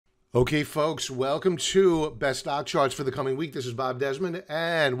Okay, folks, welcome to Best Stock Charts for the coming week. This is Bob Desmond,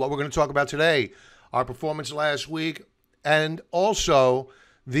 and what we're going to talk about today, our performance last week, and also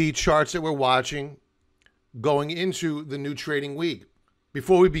the charts that we're watching going into the new trading week.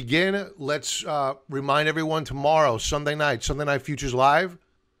 Before we begin, let's remind everyone tomorrow, Sunday night Futures Live.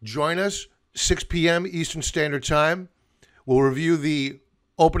 Join us, 6 p.m. Eastern Standard Time. We'll review the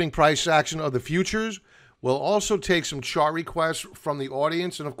opening price action of the futures. We'll also take some chart requests from the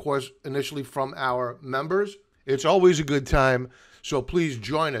audience and, of course, initially from our members. It's always a good time, so please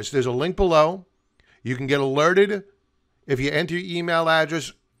join us. There's a link below. You can get alerted if you enter your email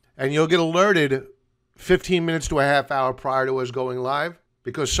address, and you'll get alerted 15 minutes to a half hour prior to us going live,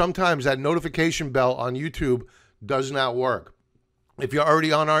 because sometimes that notification bell on YouTube does not work. If you're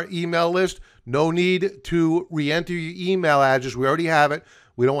already on our email list, no need to re-enter your email address. We already have it.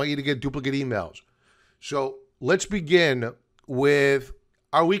 We don't want you to get duplicate emails. So let's begin with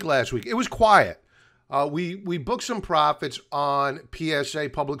our week last week. It was quiet. We booked some profits on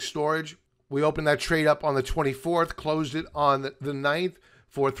PSA, Public Storage. We opened that trade up on the 24th, closed it on the 9th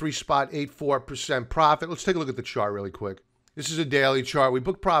for a 3.84% profit. Let's take a look at the chart really quick. This is a daily chart. We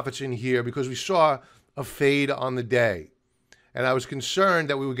booked profits in here because we saw a fade on the day. And I was concerned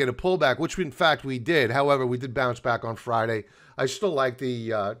that we would get a pullback, which in fact we did. However, we did bounce back on Friday. I still like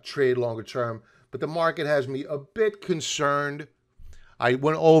the trade longer term, but the market has me a bit concerned. I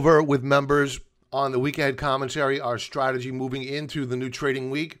went over with members on the week ahead commentary, our strategy moving into the new trading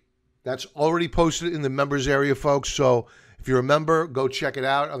week. That's already posted in the members area, folks. So if you're a member, go check it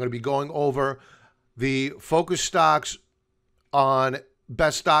out. I'm going to be going over the focus stocks on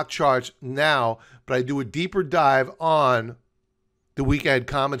best stock charts now, but I do a deeper dive on the week ahead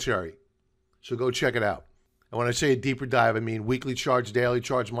commentary. So go check it out. And when I say a deeper dive, I mean weekly charts, daily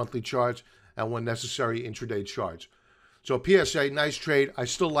charts, monthly charts, and when necessary, intraday charts. So PSA, nice trade. I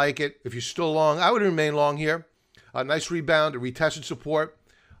still like it. If you're still long, I would remain long here. A nice rebound, a retested support.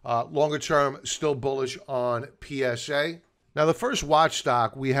 Longer term, still bullish on PSA. Now, the first watch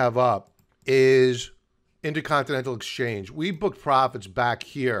stock we have up is Intercontinental Exchange. We booked profits back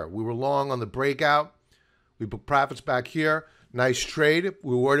here. We were long on the breakout. We booked profits back here. Nice trade.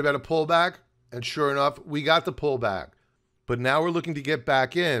 We were worried about a pullback, and sure enough, we got the pullback. But now we're looking to get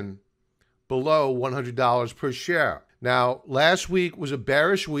back in below $100 per share. Now, last week was a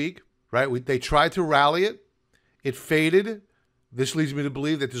bearish week, right? They tried to rally it. It faded. This leads me to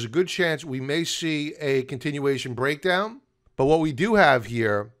believe that there's a good chance we may see a continuation breakdown. But what we do have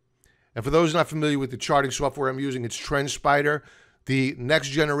here, and for those not familiar with the charting software I'm using, it's TrendSpider, the next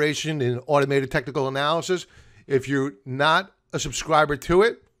generation in automated technical analysis. If you're not a subscriber to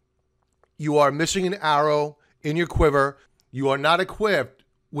it, you are missing an arrow in your quiver. You are not equipped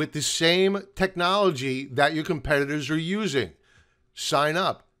with the same technology that your competitors are using. Sign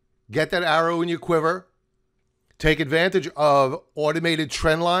up. Get that arrow in your quiver. Take advantage of automated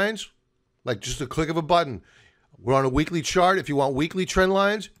trend lines, like just a click of a button. We're on a weekly chart. If you want weekly trend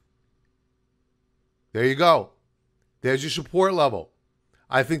lines, there you go. There's your support level.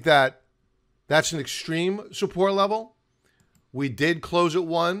 I think that's an extreme support level. We did close at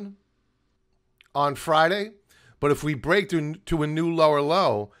 1 on Friday, but if we break to a new lower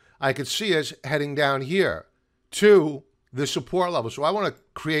low, I could see us heading down here to the support level. So I want to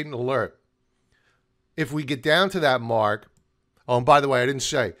create an alert. If we get down to that mark, oh, and by the way, I didn't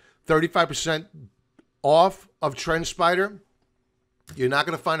say 35% off of TrendSpider. You're not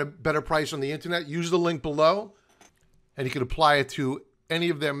going to find a better price on the internet. Use the link below, and you can apply it to any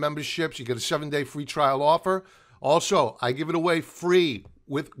of their memberships. You get a 7-day free trial offer. Also, I give it away free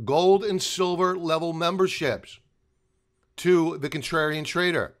with gold and silver level memberships to the Contrarian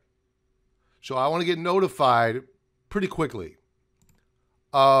Trader. So I want to get notified pretty quickly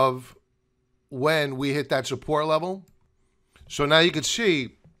of when we hit that support level. So now you can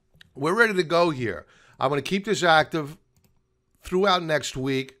see we're ready to go here. I'm going to keep this active throughout next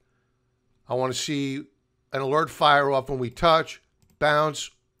week. I want to see an alert fire off when we touch, bounce,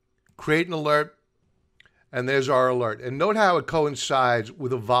 create an alert, and there's our alert. And note how it coincides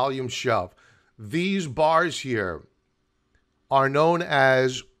with a volume shelf. These bars here are known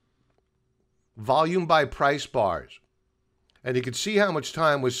as volume by price bars. And you can see how much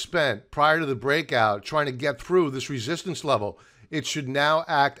time was spent prior to the breakout trying to get through this resistance level. It should now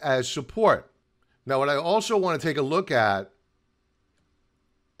act as support. Now, what I also want to take a look at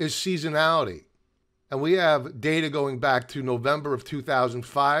is seasonality. And we have data going back to November of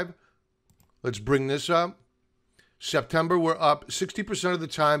 2005. Let's bring this up. September, we're up 60% of the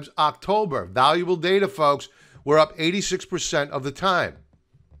times. October, valuable data, folks, we're up 86% of the time.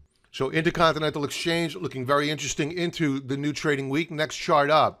 So Intercontinental Exchange looking very interesting into the new trading week. Next chart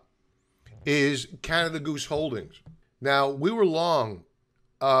up is Canada Goose Holdings. Now, we were long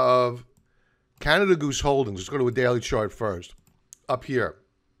of Canada Goose Holdings. Let's go to a daily chart first, up here.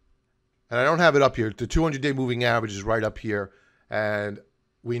 And I don't have it up here. The 200-day moving average is right up here. And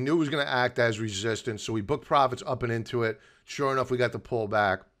we knew it was going to act as resistance, so we booked profits up and into it. Sure enough, we got the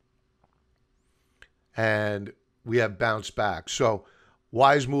pullback. And we have bounced back. So,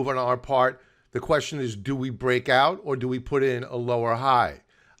 wise move on our part. The question is, do we break out or do we put in a lower high?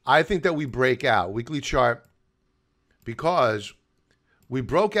 I think that we break out. Weekly chart, because we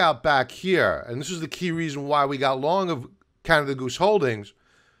broke out back here. And this is the key reason why we got long of Canada Goose Holdings.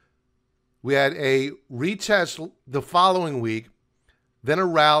 We had a retest the following week, then a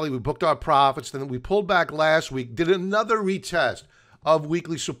rally. We booked our profits. Then we pulled back last week, did another retest of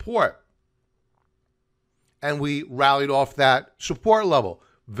weekly support. And we rallied off that support level.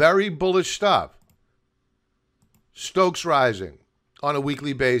 Very bullish stuff. Stokes rising on a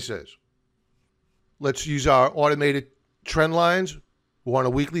weekly basis. Let's use our automated trend lines. We're on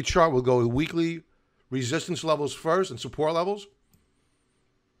a weekly chart. We'll go with weekly resistance levels first and support levels.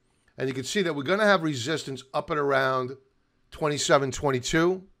 And you can see that we're going to have resistance up and around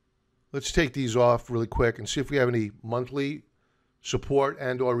 27.22. Let's take these off really quick and see if we have any monthly support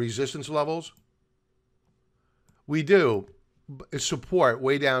and or resistance levels. We do. It's support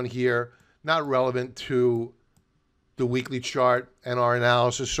way down here, not relevant to the weekly chart and our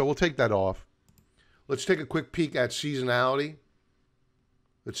analysis, so we'll take that off. Let's take a quick peek at seasonality.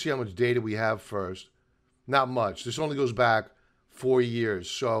 Let's see how much data we have first. Not much. This only goes back 4 years,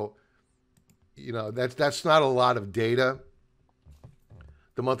 so you know that's not a lot of data.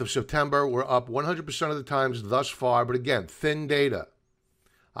 The month of September, we're up 100% of the times thus far, but again, thin data.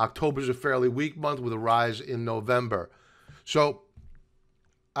 October's a fairly weak month with a rise in November. So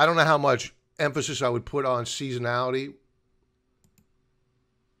I don't know how much emphasis I would put on seasonality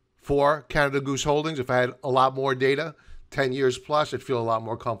for Canada Goose Holdings. If I had a lot more data, 10 years plus, I'd feel a lot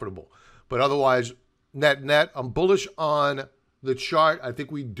more comfortable. But otherwise, net, I'm bullish on the chart. I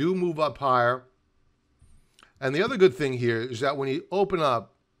think we do move up higher. And the other good thing here is that when you open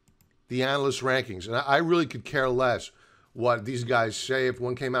up the analyst rankings, and I really could care less what these guys say. If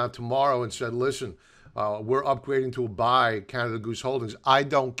one came out tomorrow and said, listen, we're upgrading to a buy Canada Goose Holdings, I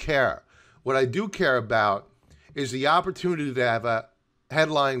don't care. What I do care about is the opportunity to have a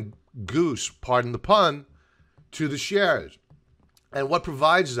headline goose, pardon the pun, to the shares. And what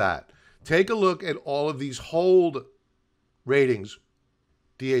provides that? Take a look at all of these hold ratings.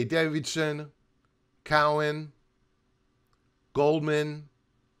 D.A. Davidson, Cowen, Goldman,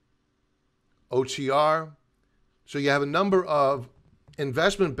 OTR. So you have a number of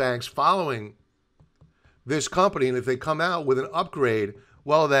investment banks following this company, and if they come out with an upgrade,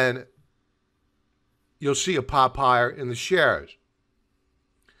 well then you'll see a pop higher in the shares.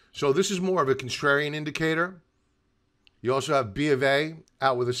 So this is more of a contrarian indicator. You also have B of A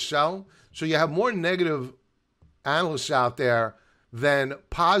out with a sell. So you have more negative analysts out there than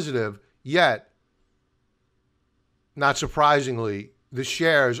positive, yet, not surprisingly, the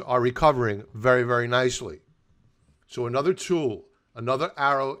shares are recovering very, very nicely. So another tool, another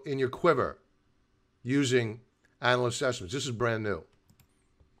arrow in your quiver using analyst estimates. This is brand new.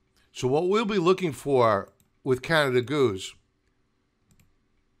 So what we'll be looking for with Canada Goose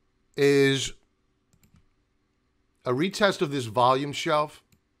is a retest of this volume shelf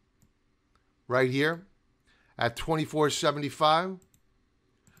right here at 24.75.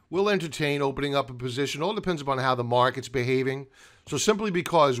 We'll entertain opening up a position. All depends upon how the market's behaving. So simply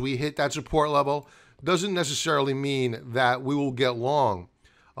because we hit that support level doesn't necessarily mean that we will get long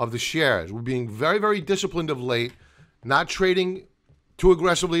of the shares. We're being very, very disciplined of late, not trading too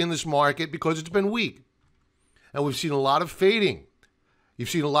aggressively in this market because it's been weak. And we've seen a lot of fading. You've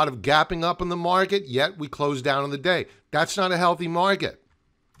seen a lot of gapping up in the market, yet we closed down on the day. That's not a healthy market.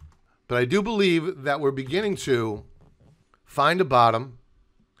 But I do believe that we're beginning to find a bottom,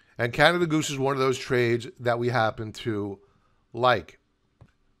 and Canada Goose is one of those trades that we happen to like.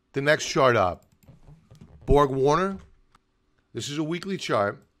 The next chart up, Borg Warner. This is a weekly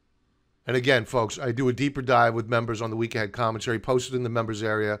chart. And again, folks, I do a deeper dive with members on the week ahead commentary posted in the members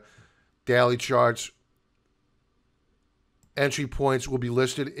area. Daily charts. Entry points will be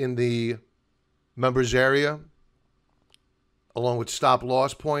listed in the members area, along with stop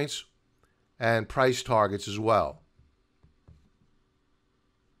loss points and price targets as well.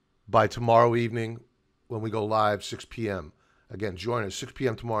 By tomorrow evening when we go live, 6 p.m. Again, join us, 6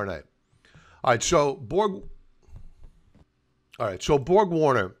 p.m. tomorrow night. All right, so Borg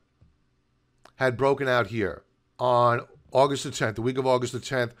Warner had broken out here on August the 10th, the week of August the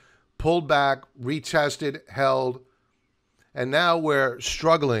 10th, pulled back, retested, held, and now we're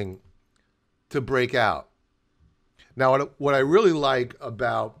struggling to break out. Now, what I really like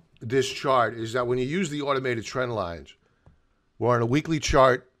about this chart is that when you use the automated trend lines, we're on a weekly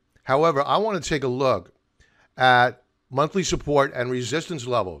chart. However, I want to take a look at monthly support and resistance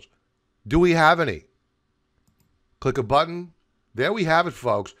levels. Do we have any? Click a button. There we have it,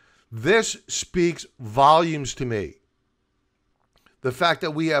 folks. This speaks volumes to me. The fact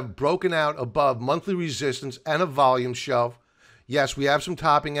that we have broken out above monthly resistance and a volume shelf. Yes, we have some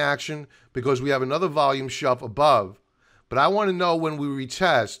topping action because we have another volume shelf above. But I want to know when we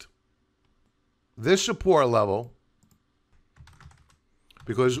retest this support level,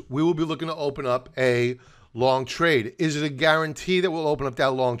 because we will be looking to open up a long trade. Is it a guarantee that we'll open up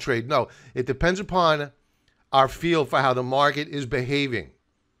that long trade? No. It depends upon our feel for how the market is behaving.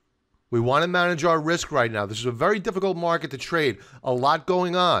 We want to manage our risk right now. This is a very difficult market to trade. A lot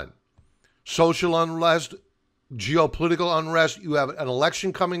going on. Social unrest, geopolitical unrest. You have an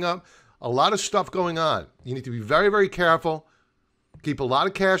election coming up. A lot of stuff going on. You need to be very, very careful. Keep a lot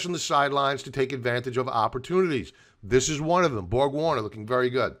of cash on the sidelines to take advantage of opportunities. This is one of them. Borg Warner looking very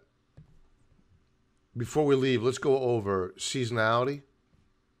good. Before we leave, let's go over seasonality.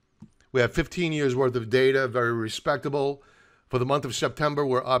 We have 15 years worth of data, very respectable. For the month of September,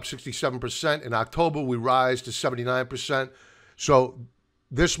 we're up 67%. In October, we rise to 79%. So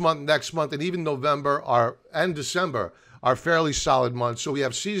this month, next month, and even November and December are fairly solid months. So we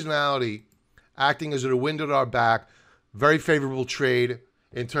have seasonality acting as a wind at our back. Very favorable trade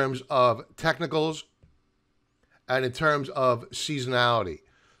in terms of technicals and in terms of seasonality.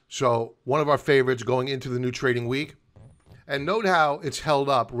 So one of our favorites going into the new trading week. And note how it's held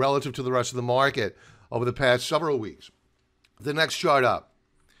up relative to the rest of the market over the past several weeks. The next chart up,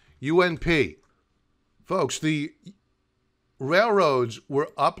 UNP. Folks, the railroads were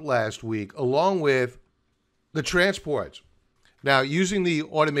up last week along with the transports. Now, using the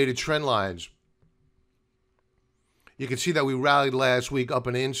automated trend lines, you can see that we rallied last week up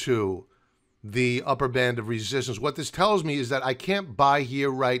and into the upper band of resistance. What this tells me is that I can't buy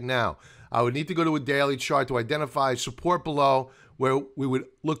here right now. I would need to go to a daily chart to identify support below where we would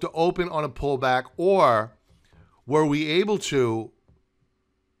look to open on a pullback, or were we able to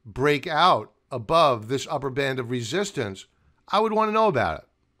break out above this upper band of resistance. I would want to know about it.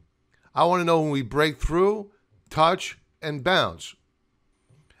 I want to know when we break through, touch, and bounce.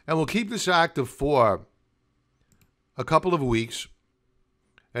 And we'll keep this active for a couple of weeks.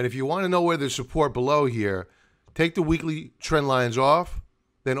 And if you want to know where there's support below here, take the weekly trend lines off,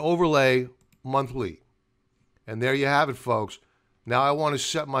 then overlay monthly. And there you have it, folks. Now I want to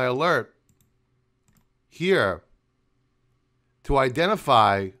set my alert here to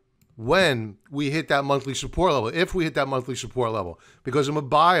identify when we hit that monthly support level, if we hit that monthly support level, because I'm a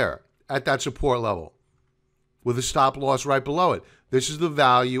buyer at that support level with a stop loss right below it. This is the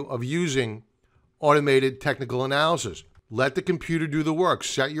value of using automated technical analysis. Let the computer do the work.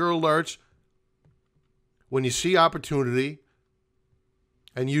 Set your alerts when you see opportunity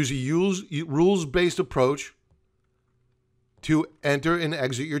and use a rules-based approach to enter and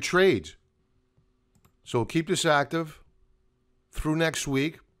exit your trades. So keep this active through next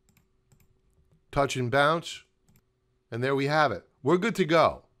week. Touch and bounce. And there we have it. We're good to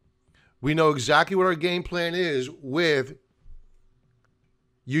go. We know exactly what our game plan is with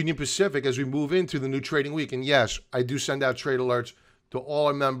Union Pacific as we move into the new trading week. And yes, I do send out trade alerts to all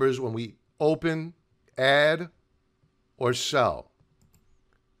our members when we open, add, or sell.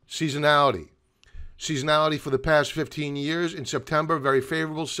 Seasonality. Seasonality for the past 15 years. In September, very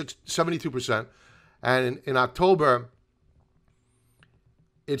favorable, 72%. And in October,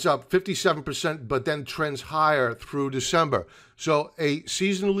 it's up 57%, but then trends higher through December. So a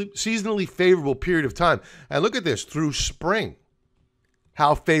seasonally favorable period of time. And look at this, through spring,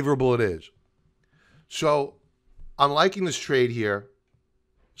 how favorable it is. So I'm liking this trade here.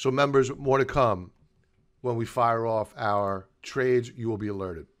 So members, more to come when we fire off our trades. You will be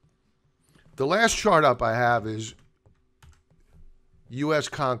alerted. The last chart up I have is U.S.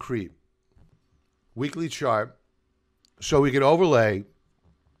 Concrete. Weekly chart. So we can overlay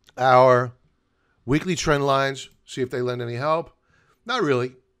our weekly trend lines, see if they lend any help. Not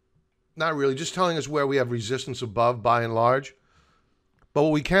really. Not really. Just telling us where we have resistance above by and large. But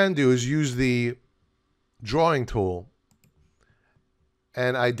what we can do is use the drawing tool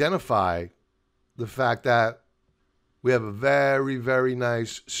and identify the fact that we have a very, very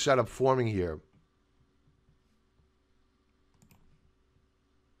nice setup forming here.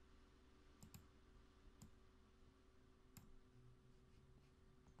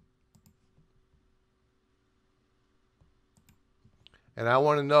 And I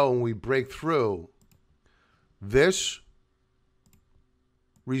want to know when we break through this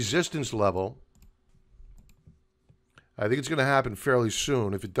resistance level. I think it's going to happen fairly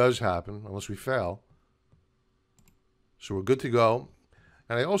soon if it does happen, unless we fail. So we're good to go.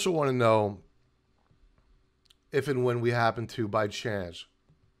 And I also want to know if and when we happen to, by chance,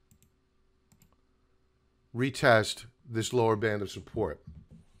 retest this lower band of support.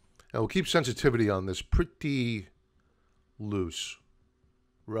 And we'll keep sensitivity on this pretty loose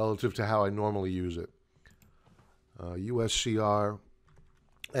relative to how I normally use it. USCR,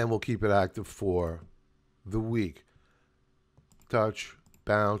 and we'll keep it active for the week. Touch,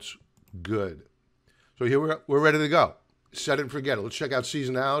 bounce, good. So here we're ready to go. Set it and forget it. Let's check out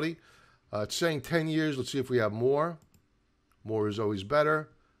seasonality. It's saying 10 years. Let's see if we have more. More is always better.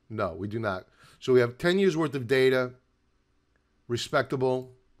 No, we do not. So we have 10 years worth of data.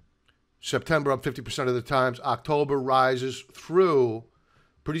 Respectable. September up 50% of the times. October rises through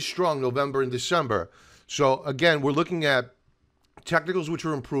pretty strong November and December. So again, we're looking at technicals which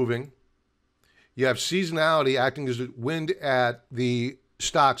are improving. You have seasonality acting as a wind at the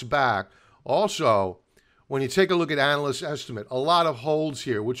stocks back. Also, when you take a look at analyst estimate, a lot of holds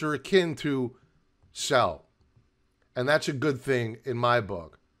here, which are akin to sell. And that's a good thing in my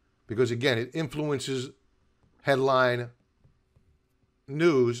book. Because again, it influences headline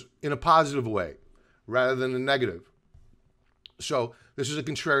news in a positive way rather than a negative. So this is a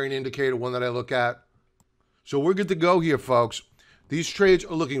contrarian indicator, one that I look at. So we're good to go here, folks. These trades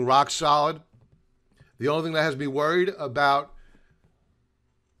are looking rock solid. The only thing that has me worried about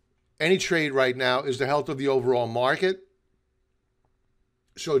any trade right now is the health of the overall market.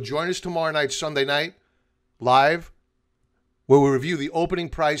 So join us tomorrow night, Sunday night, live, where we review the opening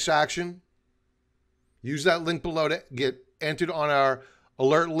price action. Use that link below to get entered on our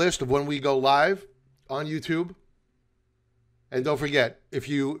alert list of when we go live on YouTube. And don't forget, if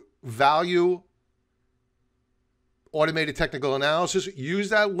you value automated technical analysis, use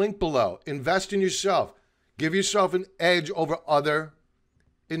that link below. Invest in yourself. Give yourself an edge over other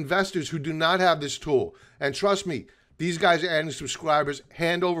investors who do not have this tool. And trust me, these guys are adding subscribers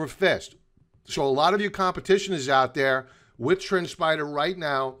hand over fist. So a lot of your competition is out there with TrendSpider right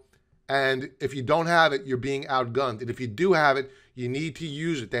now. And if you don't have it, you're being outgunned. And if you do have it, you need to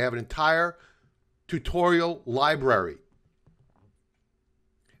use it. They have an entire tutorial library.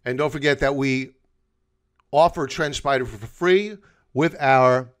 And don't forget that we offer TrendSpider for free with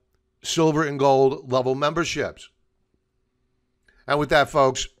our silver and gold level memberships. And with that,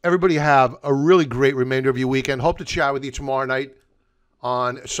 folks, everybody have a really great remainder of your weekend. Hope to chat with you tomorrow night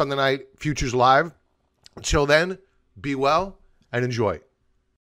on Sunday Night Futures Live. Until then, be well and enjoy.